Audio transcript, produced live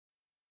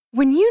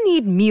When you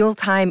need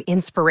mealtime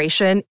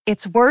inspiration,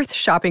 it's worth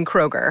shopping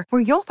Kroger,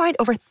 where you'll find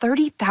over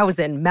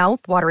 30,000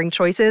 mouth-watering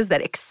choices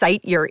that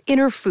excite your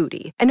inner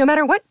foodie. And no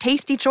matter what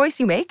tasty choice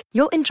you make,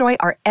 you'll enjoy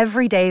our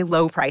everyday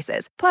low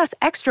prices, plus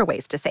extra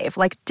ways to save,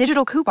 like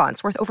digital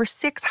coupons worth over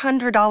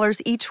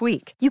 $600 each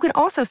week. You can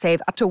also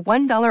save up to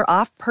 $1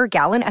 off per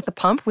gallon at the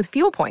pump with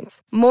fuel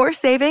points. More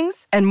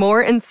savings and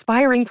more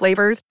inspiring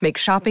flavors make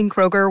shopping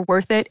Kroger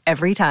worth it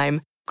every time.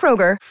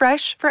 Kroger,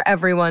 fresh for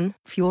everyone.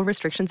 Fuel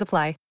restrictions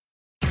apply.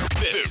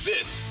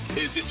 This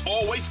is It's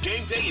Always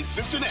Game Day in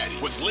Cincinnati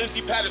with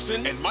Lindsey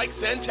Patterson and Mike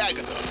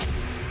Santagata.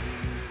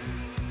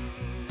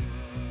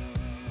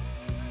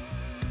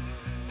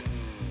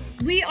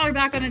 We are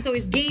back on It's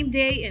Always Game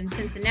Day in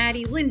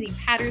Cincinnati. Lindsey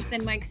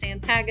Patterson, Mike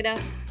Santagata.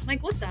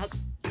 Mike, what's up?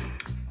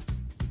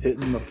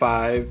 Hitting the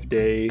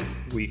 5-day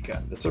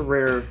weekend. It's a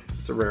rare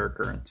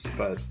occurrence,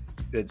 but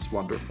it's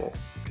wonderful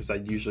because I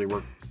usually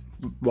work,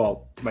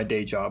 my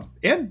day job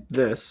and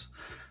this.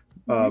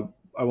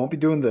 I won't be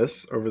doing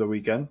this over the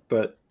weekend,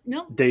 but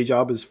day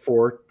job is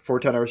four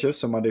 10-hour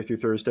shifts, so Monday through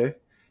Thursday.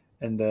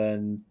 And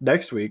then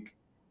next week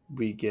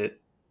we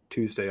get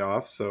Tuesday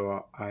off,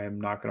 so I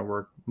am not going to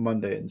work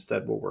Monday.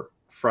 Instead, we'll work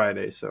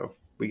Friday, so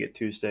we get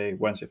Tuesday,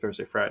 Wednesday,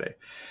 Thursday, Friday.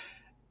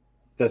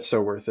 That's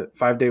so worth it.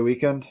 5-day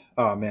weekend.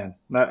 Oh man.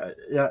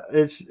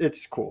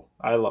 It's cool.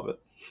 I love it.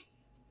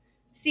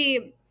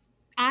 See,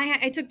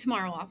 I took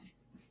tomorrow off.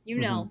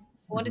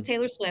 I went to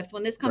Taylor Swift.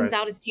 When this comes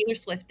out, it's Taylor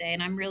Swift Day,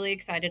 and I'm really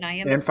excited. I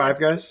am. And Five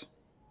Guys?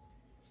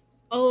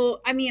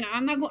 Oh, I mean,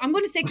 I'm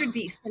going to Sacred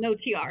Beast in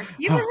OTR.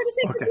 You ever heard of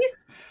Sacred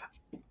Beast?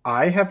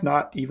 I have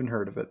not even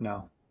heard of it,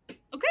 no.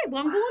 Okay,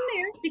 well, I'm going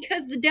there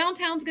because the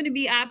downtown's going to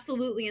be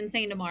absolutely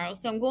insane tomorrow.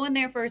 So I'm going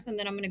there first, and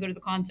then I'm going to go to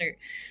the concert.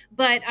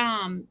 But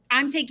I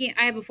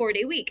have a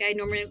 4-day week. I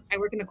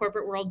work in the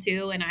corporate world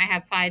too, and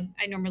I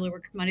normally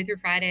work Monday through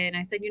Friday. And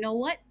I said, you know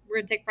what? We're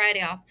going to take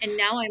Friday off. And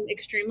now I'm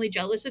extremely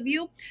jealous of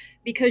you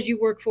because you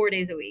work 4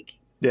 days a week.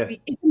 Yeah.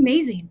 It's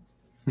amazing.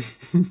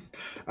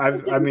 My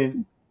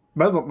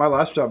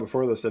last job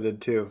before this I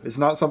did too. It's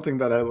not something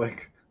that I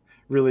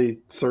really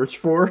search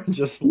for,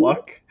 just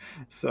luck.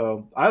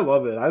 So I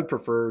love it. I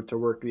prefer to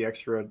work the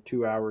extra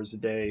 2 hours a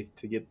day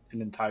to get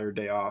an entire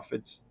day off.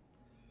 It's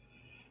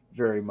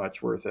very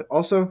much worth it.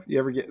 Also,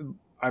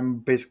 I'm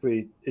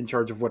basically in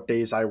charge of what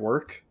days I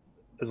work,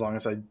 as long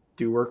as I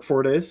do work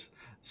 4 days.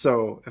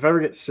 So if I ever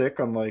get sick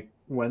on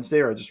Wednesday,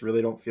 or I just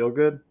really don't feel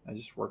good, I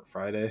just work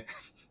Friday,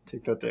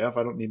 take that day off.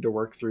 I don't need to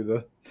work through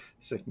the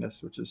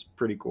sickness, which is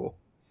pretty cool.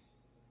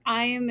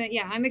 I'm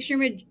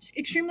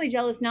extremely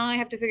jealous. Now I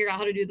have to figure out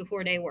how to do the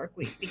 4-day work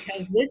week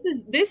because this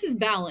is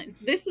balance.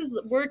 This is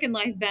work and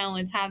life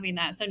balance, having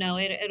that. So no,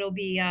 it'll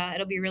be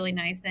really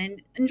nice,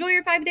 and enjoy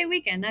your 5-day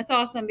weekend. That's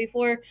awesome.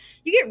 Before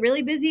you get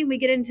really busy, we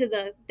get into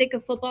the thick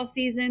of football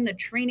season, the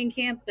training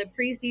camp, the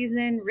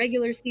preseason,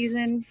 regular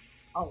season,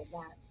 all of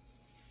that.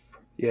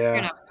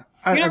 Yeah.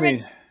 You're not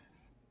ready.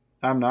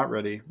 I'm not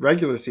ready.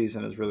 Regular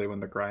season is really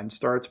when the grind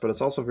starts, but it's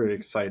also very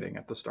exciting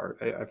at the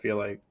start. I feel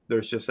like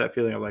there's just that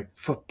feeling of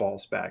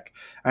football's back.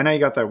 I know you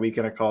got that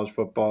weekend of college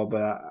football,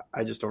 but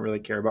I just don't really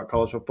care about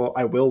college football.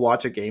 I will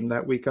watch a game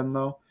that weekend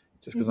though,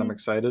 just because I'm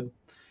excited.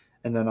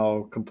 And then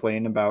I'll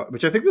complain about,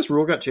 which I think this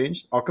rule got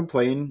changed. I'll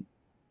complain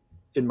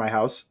in my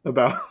house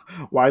about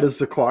why does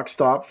the clock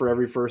stop for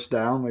every first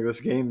down? This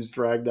game's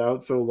dragged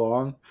out so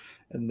long.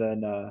 And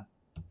then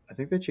I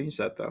think they changed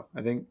that though.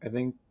 I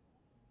think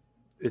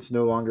it's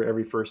no longer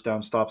every first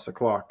down stops the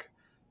clock.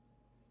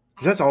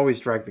 Because that's always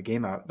dragged the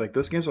game out.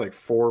 Those games are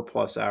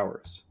 4+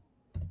 hours.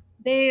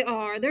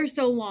 They're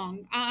so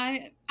long.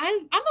 I'm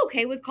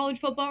okay with college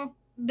football.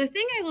 The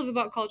thing I love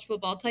about college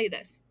football, I'll tell you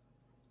this.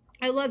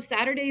 I love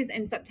Saturdays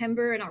in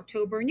September and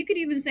October, and you could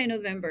even say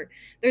November.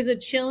 There's a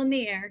chill in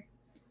the air.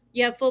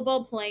 You have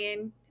football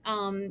playing.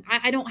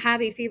 I don't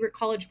have a favorite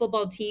college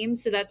football team,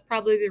 so that's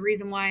probably the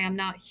reason why I'm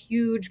not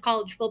huge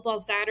college football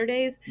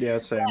Saturdays. Yeah,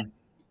 same. But,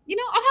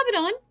 I'll have it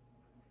on.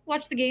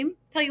 Watch the game,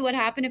 tell you what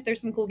happened if there's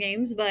some cool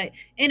games, but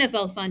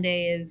NFL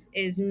Sunday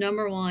is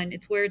number one.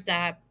 It's where it's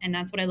at, and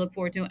that's what I look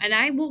forward to. And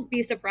I won't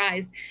be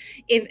surprised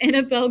if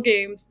NFL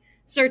games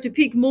start to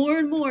peak more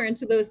and more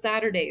into those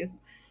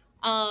Saturdays,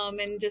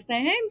 and just say,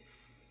 hey,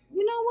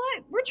 you know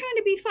what? We're trying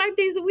to be 5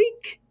 days a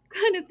week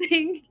kind of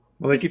thing.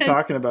 Well, they keep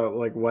talking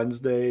about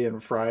Wednesday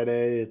and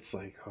Friday. It's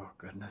oh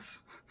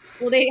goodness.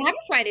 Well, they have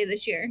a Friday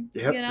this year.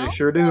 Yep, they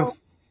sure do.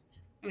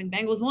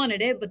 Bengals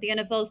wanted it, but the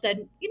NFL said,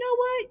 you know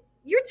what?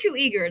 You're too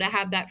eager to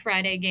have that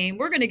Friday game.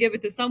 We're going to give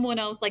it to someone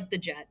else like the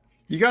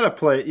Jets. You got to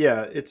play.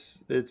 Yeah,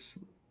 it's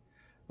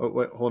oh,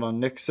 wait, hold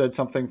on. Nick said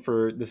something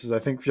this is, I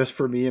think, just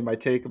for me and my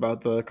take about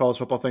the college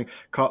football thing.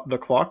 The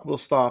clock will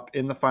stop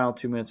in the final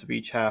 2 minutes of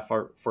each half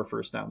for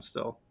first down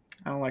still.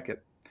 I don't like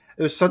it.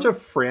 There's such a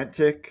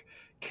frantic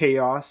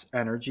chaos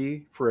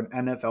energy for an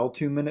NFL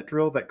 2-minute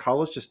drill that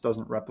college just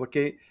doesn't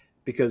replicate,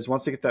 because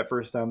once they get that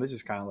first down, they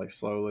just kind of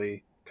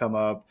slowly come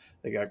up.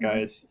 They got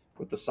guys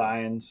with the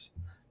signs.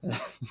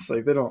 It's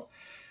they don't.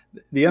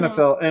 The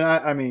NFL, and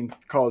I mean,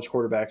 college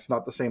quarterbacks,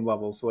 not the same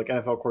level. So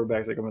NFL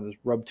quarterbacks, they come and just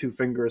rub 2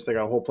 fingers. They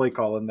got a whole play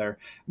call in there.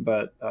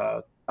 But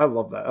I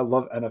love that. I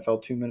love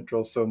NFL 2-minute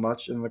drills so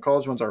much, and the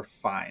college ones are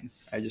fine.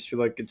 I just feel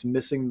like it's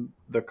missing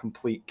the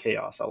complete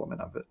chaos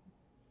element of it.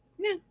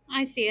 Yeah,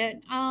 I see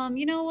it.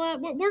 You know what?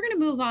 We're going to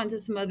move on to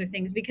some other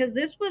things because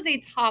this was a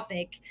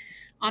topic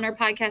on our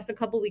podcast a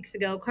couple weeks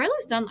ago.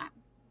 Carlos Dunlap.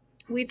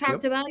 We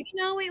talked about,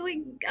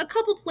 we a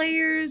couple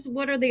players.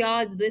 What are the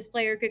odds this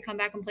player could come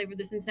back and play for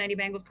the Cincinnati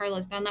Bengals?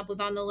 Carlos Dunlap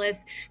was on the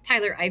list.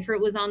 Tyler Eifert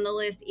was on the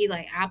list.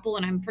 Eli Apple,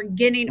 and I'm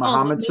forgetting.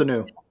 Mohamed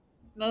Sanu.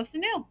 Mo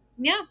Sanu,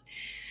 yeah.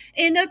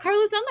 And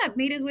Carlos Dunlap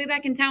made his way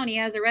back in town. He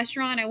has a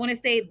restaurant. I want to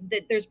say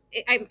that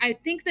I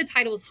think the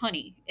title is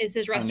Honey is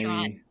his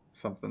restaurant.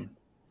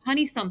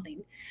 Honey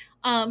something.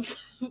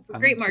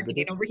 Great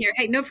marketing over here.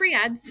 Hey, no free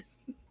ads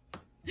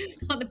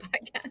on the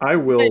podcast. I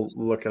will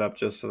look it up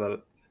just so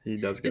that he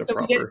does get a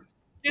proper.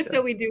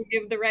 So we do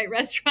give the right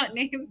restaurant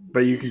name.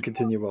 But you can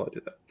continue while I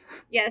do that.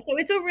 Yeah, so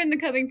it's over in the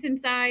Covington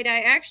side.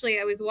 I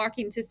was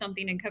walking to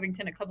something in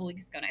Covington a couple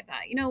weeks ago, and I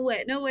thought, you know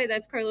what? No way,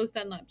 that's Carlos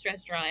Dunlap's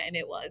restaurant, and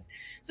it was.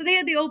 So they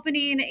had the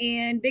opening,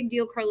 and big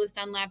deal, Carlos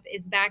Dunlap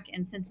is back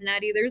in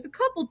Cincinnati. There's a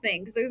couple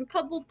things. There's a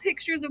couple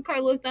pictures of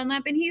Carlos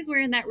Dunlap, and he's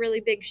wearing that really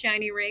big,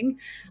 shiny ring,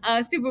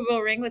 Super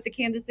Bowl ring with the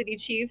Kansas City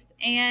Chiefs.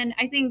 And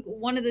I think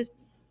one of the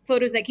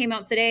photos that came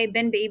out today,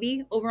 Ben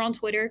Baby over on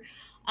Twitter,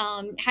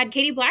 had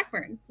Katie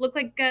Blackburn. Looked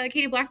like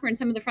Katie Blackburn.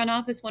 Some of the front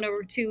office went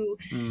over to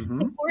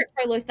support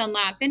Carlos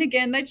Dunlap. And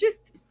again, that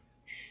just,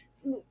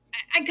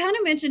 I kind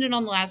of mentioned it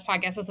on the last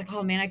podcast. I was like,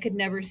 oh man, I could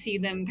never see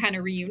them kind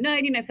of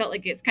reuniting. I felt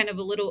like it's kind of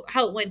a little,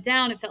 how it went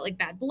down. It felt like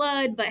bad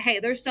blood. But hey,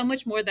 there's so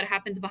much more that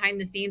happens behind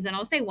the scenes. And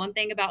I'll say one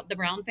thing about the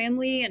Brown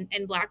family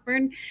and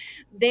Blackburn.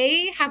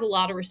 They have a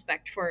lot of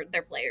respect for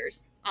their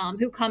players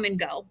who come and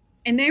go.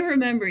 And they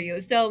remember you.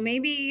 So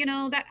maybe,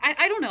 that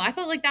I don't know. I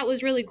felt like that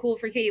was really cool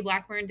for Katie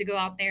Blackburn to go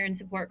out there and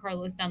support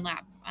Carlos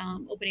Dunlap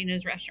opening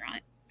his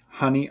restaurant.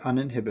 Honey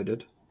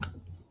uninhibited.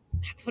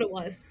 That's what it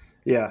was.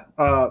 Yeah.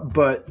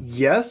 But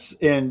yes,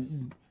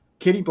 and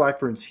Katie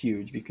Blackburn's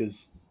huge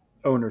because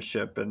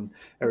ownership and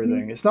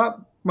everything. It's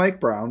not Mike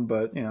Brown,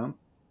 but, Yeah.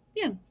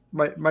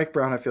 Mike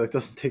Brown, I feel like,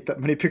 doesn't take that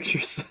many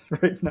pictures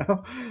right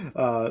now.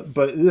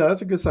 But yeah,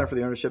 that's a good sign for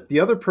the ownership. The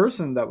other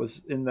person that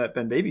was in that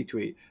Ben Baby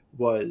tweet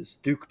was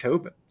Duke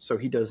Tobin. So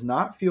he does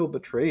not feel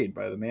betrayed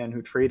by the man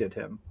who traded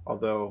him,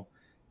 although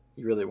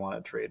he really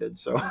wanted traded.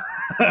 So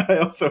I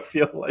also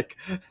feel like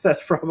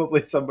that's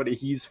probably somebody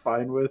he's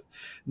fine with.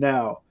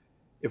 Now,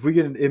 if we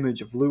get an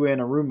image of Lou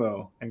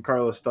Anarumo and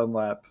Carlos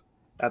Dunlap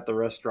at the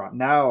restaurant,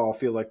 now I'll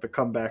feel like the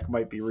comeback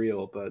might be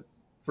real. But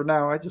for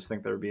now, I just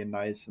think they're being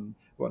nice and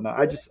whatnot.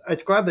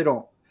 It's glad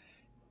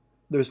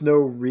there's no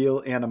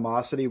real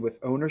animosity with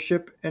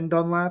ownership in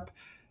Dunlap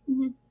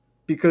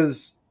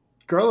because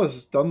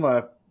Carlos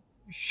Dunlap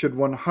should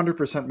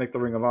 100% make the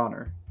Ring of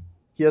Honor.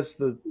 He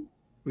has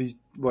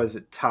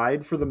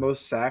tied for the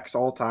most sacks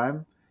all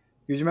time.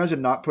 Could you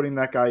imagine not putting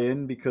that guy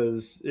in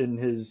because in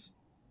his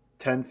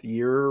 10th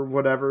year or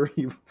whatever,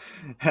 he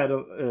had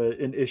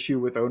an issue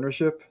with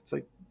ownership? It's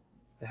like,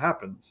 it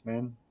happens,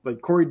 man.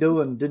 Like Corey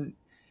Dillon didn't,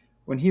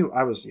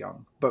 I was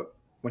young, but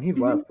when he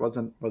left,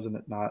 wasn't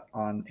it not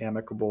on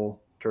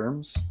amicable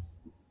terms?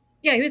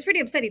 Yeah, he was pretty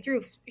upset. He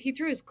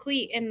threw his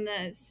cleat in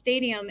the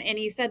stadium, and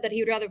he said that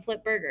he would rather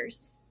flip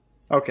burgers.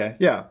 Okay,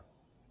 yeah.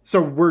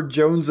 So we're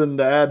jonesing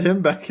to add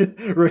him back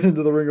right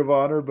into the Ring of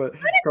Honor, but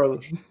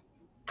Carlos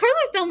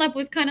Dunlap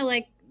was kind of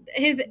like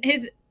his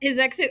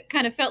exit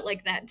kind of felt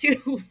like that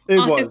too.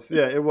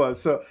 It was.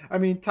 So I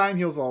mean, time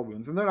heals all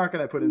wounds, and they're not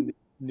going to put in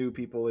new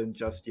people in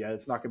just yet.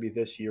 It's not going to be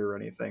this year or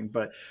anything,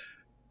 but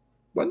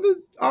when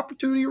the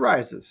opportunity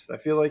arises, I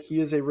feel like he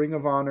is a Ring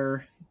of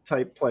Honor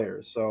type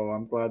player. So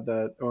I'm glad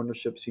that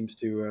ownership seems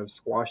to have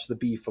squashed the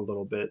beef a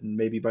little bit. And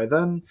maybe by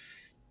then,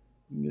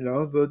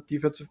 the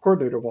defensive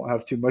coordinator won't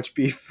have too much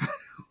beef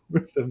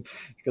with him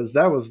because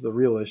that was the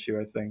real issue,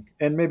 I think.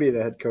 And maybe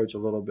the head coach a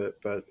little bit,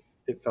 but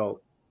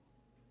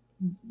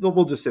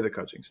we'll just say the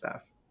coaching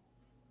staff.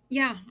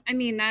 Yeah, I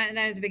mean, that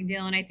is a big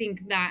deal. And I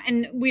think that,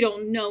 and we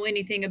don't know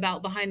anything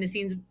about behind the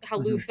scenes, how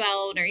Lou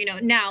felt or,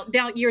 now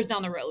years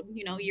down the road,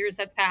 years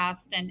have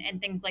passed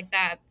and things like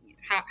that.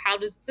 How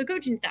does the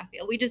coaching staff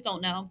feel? We just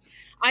don't know.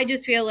 I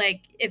just feel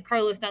like if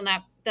Carlos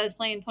Dunlap does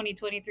play in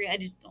 2023,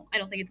 I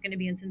don't think it's going to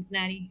be in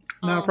Cincinnati.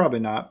 No, probably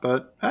not.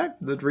 But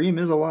the dream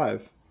is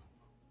alive.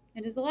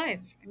 It is alive.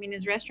 I mean,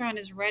 his restaurant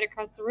is right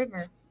across the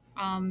river.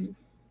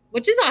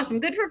 Which is awesome.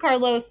 Good for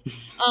Carlos.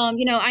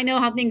 I know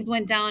how things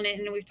went down,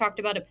 and we've talked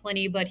about it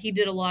plenty, but he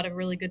did a lot of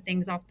really good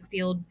things off the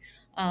field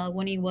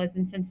when he was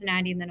in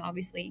Cincinnati, and then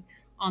obviously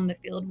on the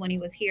field when he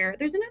was here.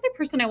 There's another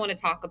person I want to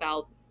talk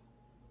about.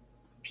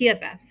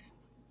 PFF.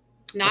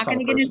 Not going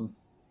to get in.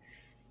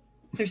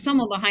 There's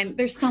someone behind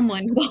their team.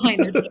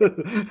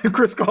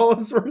 Chris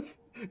Collinsworth,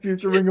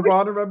 future Ring of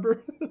Honor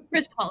member.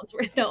 Chris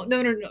Collinsworth. No.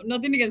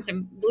 Nothing against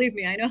him. Believe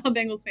me, I know how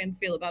Bengals fans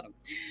feel about him.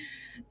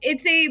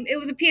 It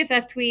was a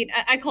PFF tweet.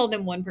 I called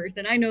them one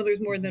person. I know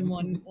there's more than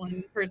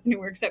one person who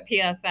works at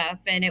PFF,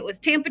 and it was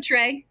Tampa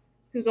Trey,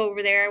 who's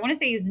over there. I want to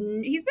say he's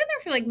been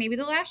there for like maybe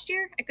the last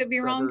year. I could be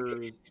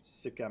wrong.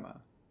 Sikema,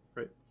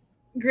 right?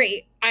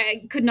 Great.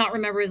 I could not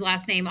remember his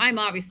last name. I'm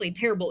obviously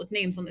terrible with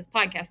names on this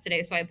podcast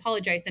today, so I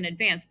apologize in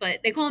advance. But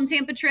they call him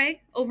Tampa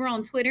Trey over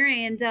on Twitter.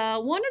 And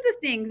one of the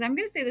things I'm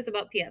going to say this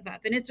about PFF,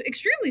 and it's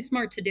extremely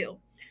smart to do.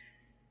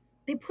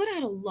 They put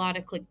out a lot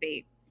of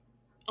clickbait,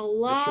 a They sure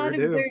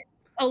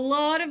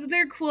lot of do.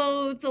 their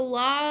quotes, a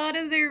lot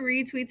of their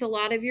retweets, a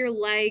lot of your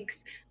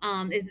likes.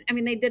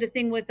 They did a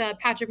thing with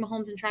Patrick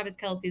Mahomes and Travis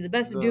Kelsey, the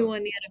best The duo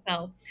in the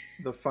NFL.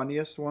 the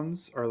funniest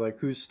ones are like,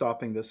 who's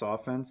stopping this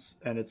offense?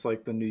 And it's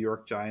like the New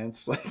York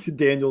Giants, like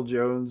Daniel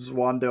Jones,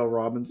 Wandale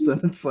Robinson.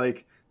 It's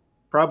like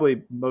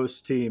probably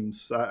most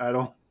teams. I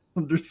don't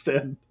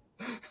understand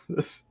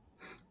this.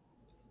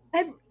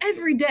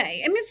 Every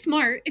day. I mean, it's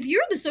smart. If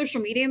you're the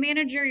social media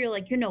manager, you're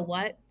like, you know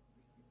what?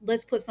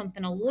 Let's put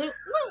something a little, we know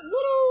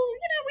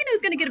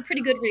it's going to get a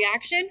pretty good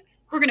reaction.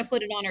 We're going to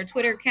put it on our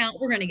Twitter account.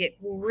 We're going to get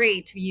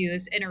great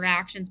views,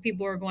 interactions.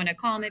 People are going to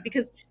comment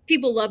because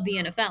people love the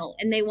NFL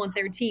and they want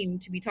their team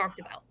to be talked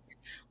about.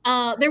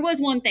 There was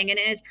one thing, and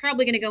it's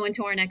probably going to go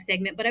into our next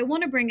segment, but I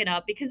want to bring it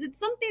up because it's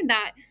something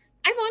that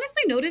I've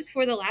honestly noticed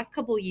for the last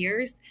couple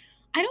years.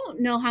 I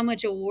don't know how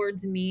much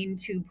awards mean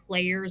to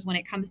players when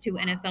it comes to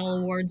NFL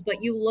awards,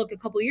 but you look a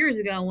couple years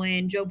ago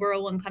when Joe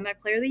Burrow won Comeback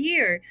Player of the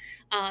Year,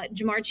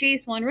 Jamar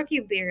Chase won Rookie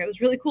of the Year. It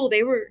was really cool.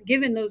 They were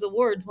given those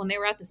awards when they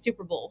were at the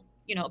Super Bowl,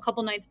 a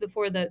couple nights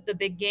before the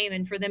big game,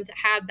 and for them to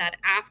have that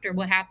after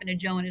what happened to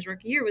Joe in his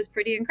rookie year was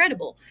pretty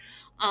incredible.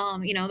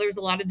 There's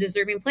a lot of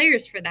deserving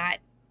players for that.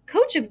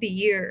 Coach of the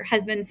Year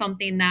has been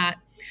something that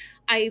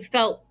I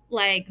felt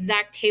like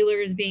Zach Taylor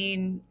is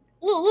being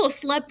a little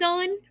slept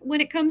on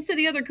when it comes to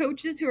the other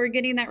coaches who are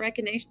getting that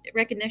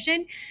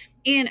recognition.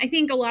 And I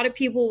think a lot of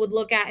people would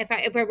look at,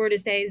 if I were to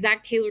say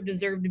Zach Taylor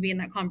deserved to be in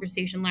that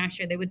conversation last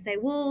year, they would say,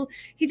 well,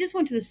 he just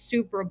went to the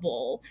Super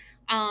Bowl.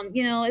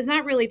 It's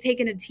not really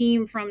taking a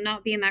team from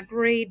not being that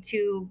great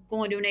to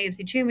going to an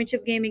AFC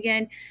Championship game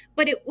again.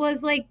 But it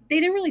was like they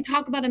didn't really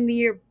talk about him the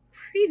year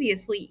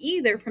previously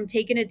either, from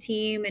taking a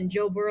team and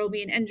Joe Burrow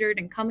being injured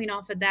and coming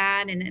off of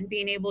that and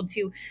being able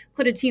to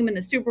put a team in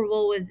the Super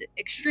Bowl was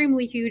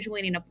extremely huge,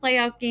 winning a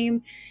playoff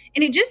game.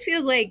 And it just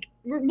feels like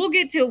we'll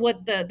get to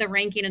what the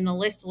ranking and the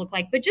list look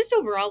like. But just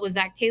overall with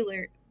Zach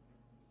Taylor,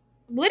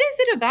 what is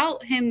it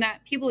about him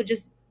that people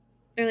just,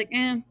 they're like,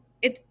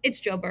 it's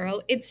Joe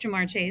Burrow, it's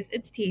Jamar Chase,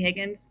 it's T.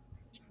 Higgins.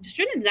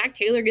 Shouldn't Zach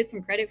Taylor get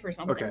some credit for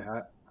something? Okay,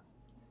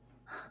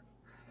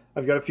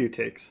 I've got a few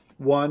takes.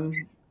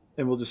 One,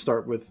 and we'll just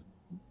start with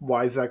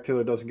why Zach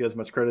Taylor doesn't get as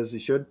much credit as he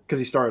should, because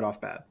he started off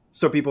bad.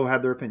 So people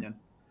had their opinion.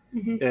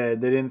 Mm-hmm. And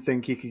they didn't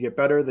think he could get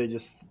better. They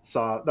just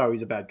saw, no,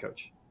 he's a bad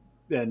coach.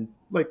 And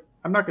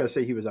I'm not going to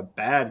say he was a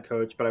bad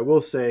coach, but I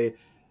will say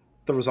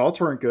the results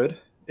weren't good.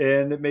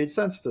 And it made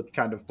sense to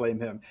kind of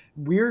blame him.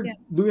 Yeah.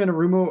 Lou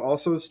Anarumo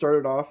also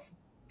started off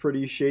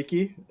pretty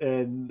shaky,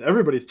 and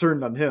everybody's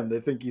turned on him.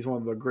 They think he's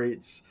one of the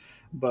greats.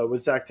 But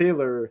with Zach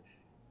Taylor,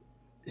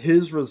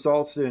 his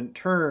results didn't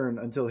turn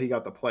until he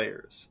got the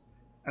players.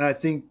 And I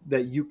think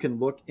that you can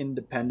look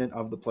independent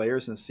of the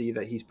players and see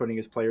that he's putting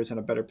his players in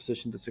a better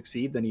position to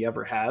succeed than he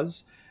ever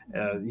has.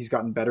 He's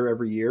gotten better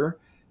every year.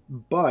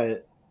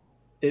 But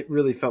it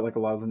really felt like a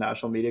lot of the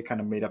national media kind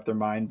of made up their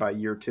mind by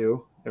year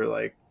two. They're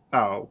like,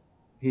 oh,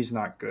 he's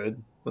not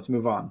good. Let's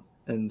move on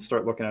and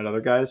start looking at other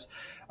guys.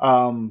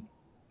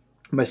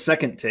 My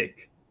second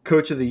take,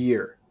 Coach of the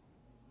Year.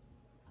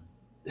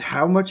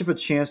 How much of a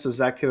chance does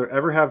Zach Taylor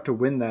ever have to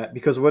win that?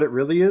 Because what it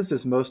really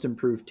is most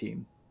improved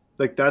team.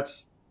 Like,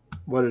 that's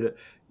what it is.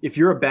 If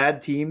you're a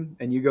bad team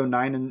and you go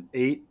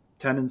 9-8,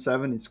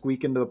 10-7 and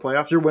squeak into the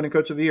playoffs, you're winning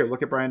Coach of the Year.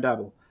 Look at Brian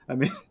Dabble. I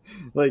mean,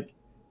 yeah.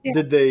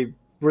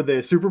 Were they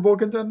a Super Bowl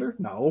contender?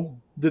 No.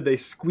 Did they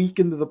squeak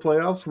into the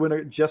playoffs,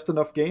 win just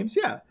enough games?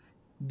 Yeah.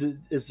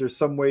 Is there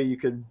some way you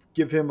could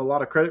give him a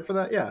lot of credit for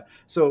that? Yeah.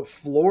 So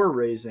floor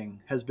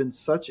raising has been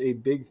such a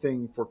big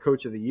thing for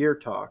Coach of the Year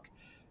talk.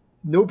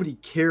 Nobody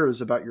cares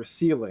about your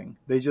ceiling.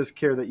 They just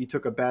care that you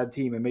took a bad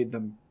team and made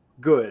them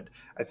good.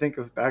 I think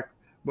of back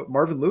what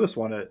Marvin Lewis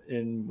won it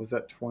in, was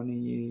that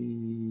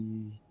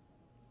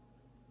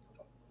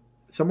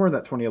somewhere in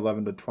that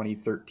 2011 to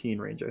 2013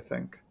 range, I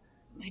think.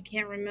 I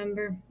can't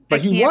remember.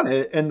 But he won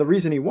it, and the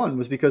reason he won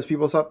was because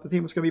people thought the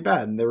team was going to be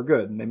bad, and they were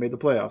good, and they made the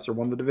playoffs or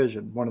won the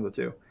division, one of the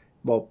two.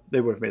 Well,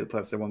 they would have made the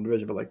playoffs, they won the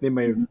division, but they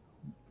may have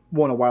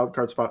won a wild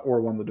card spot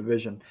or won the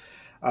division.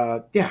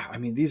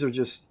 These are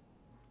just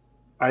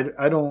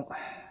I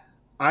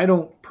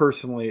don't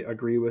personally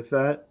agree with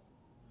that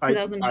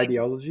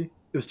ideology.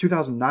 It was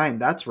 2009,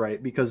 that's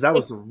right, because that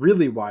was a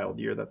really wild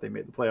year that they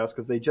made the playoffs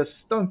because they just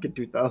stunk in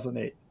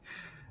 2008.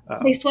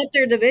 They swept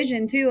their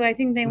division too. I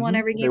think they won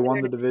every game. They won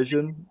the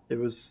division. That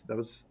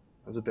was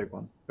a big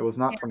one. It was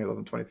not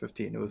 2011,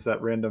 2015. It was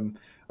that random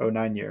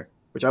 2009 year,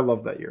 which I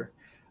love that year.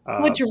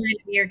 What's a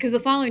random year? Because the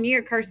following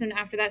year, Carson,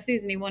 after that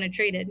season, he won a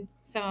traded.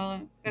 So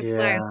that's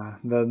why. Yeah,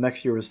 the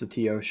next year was the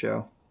TO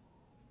show.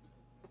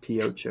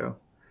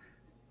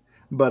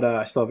 But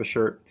I still have a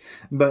shirt.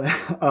 But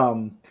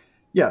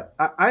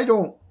I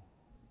don't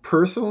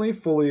personally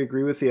fully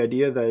agree with the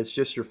idea that it's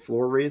just your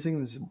floor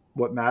raising is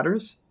what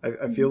matters.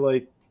 I feel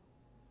like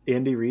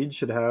Andy Reid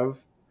should have,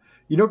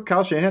 You know,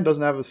 Kyle Shanahan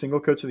doesn't have a single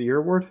Coach of the Year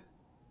award.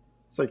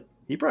 It's like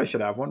he probably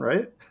should have one,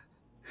 right?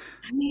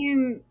 I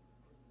mean,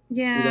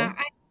 yeah, don't?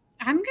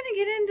 I'm going to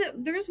get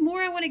into, there's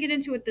more I want to get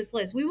into with this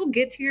list. We will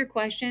get to your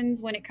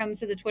questions when it comes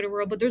to the Twitter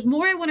world, but there's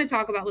more I want to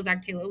talk about with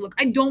Zach Taylor. Look,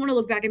 I don't want to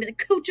look back and be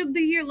like, Coach of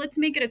the Year, let's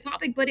make it a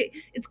topic, but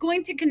it's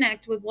going to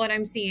connect with what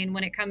I'm seeing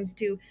when it comes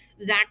to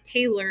Zach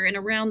Taylor and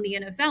around the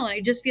NFL. And I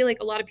just feel like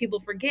a lot of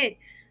people forget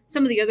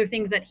some of the other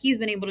things that he's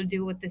been able to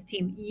do with this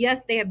team.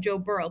 Yes, they have Joe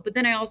Burrow, but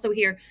then I also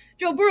hear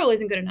Joe Burrow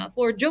isn't good enough,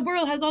 or Joe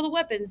Burrow has all the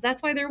weapons.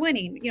 That's why they're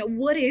winning. You know,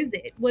 what is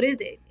it? What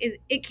is it?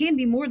 It can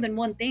be more than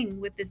one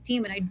thing with this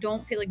team, and I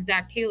don't feel like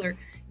Zach Taylor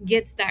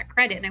gets that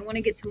credit. And I want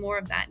to get to more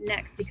of that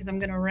next because I'm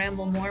going to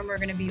ramble more, and we're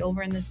going to be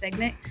over in this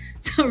segment.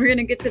 So we're going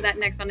to get to that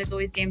next on It's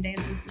Always Game Day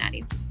in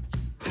Cincinnati.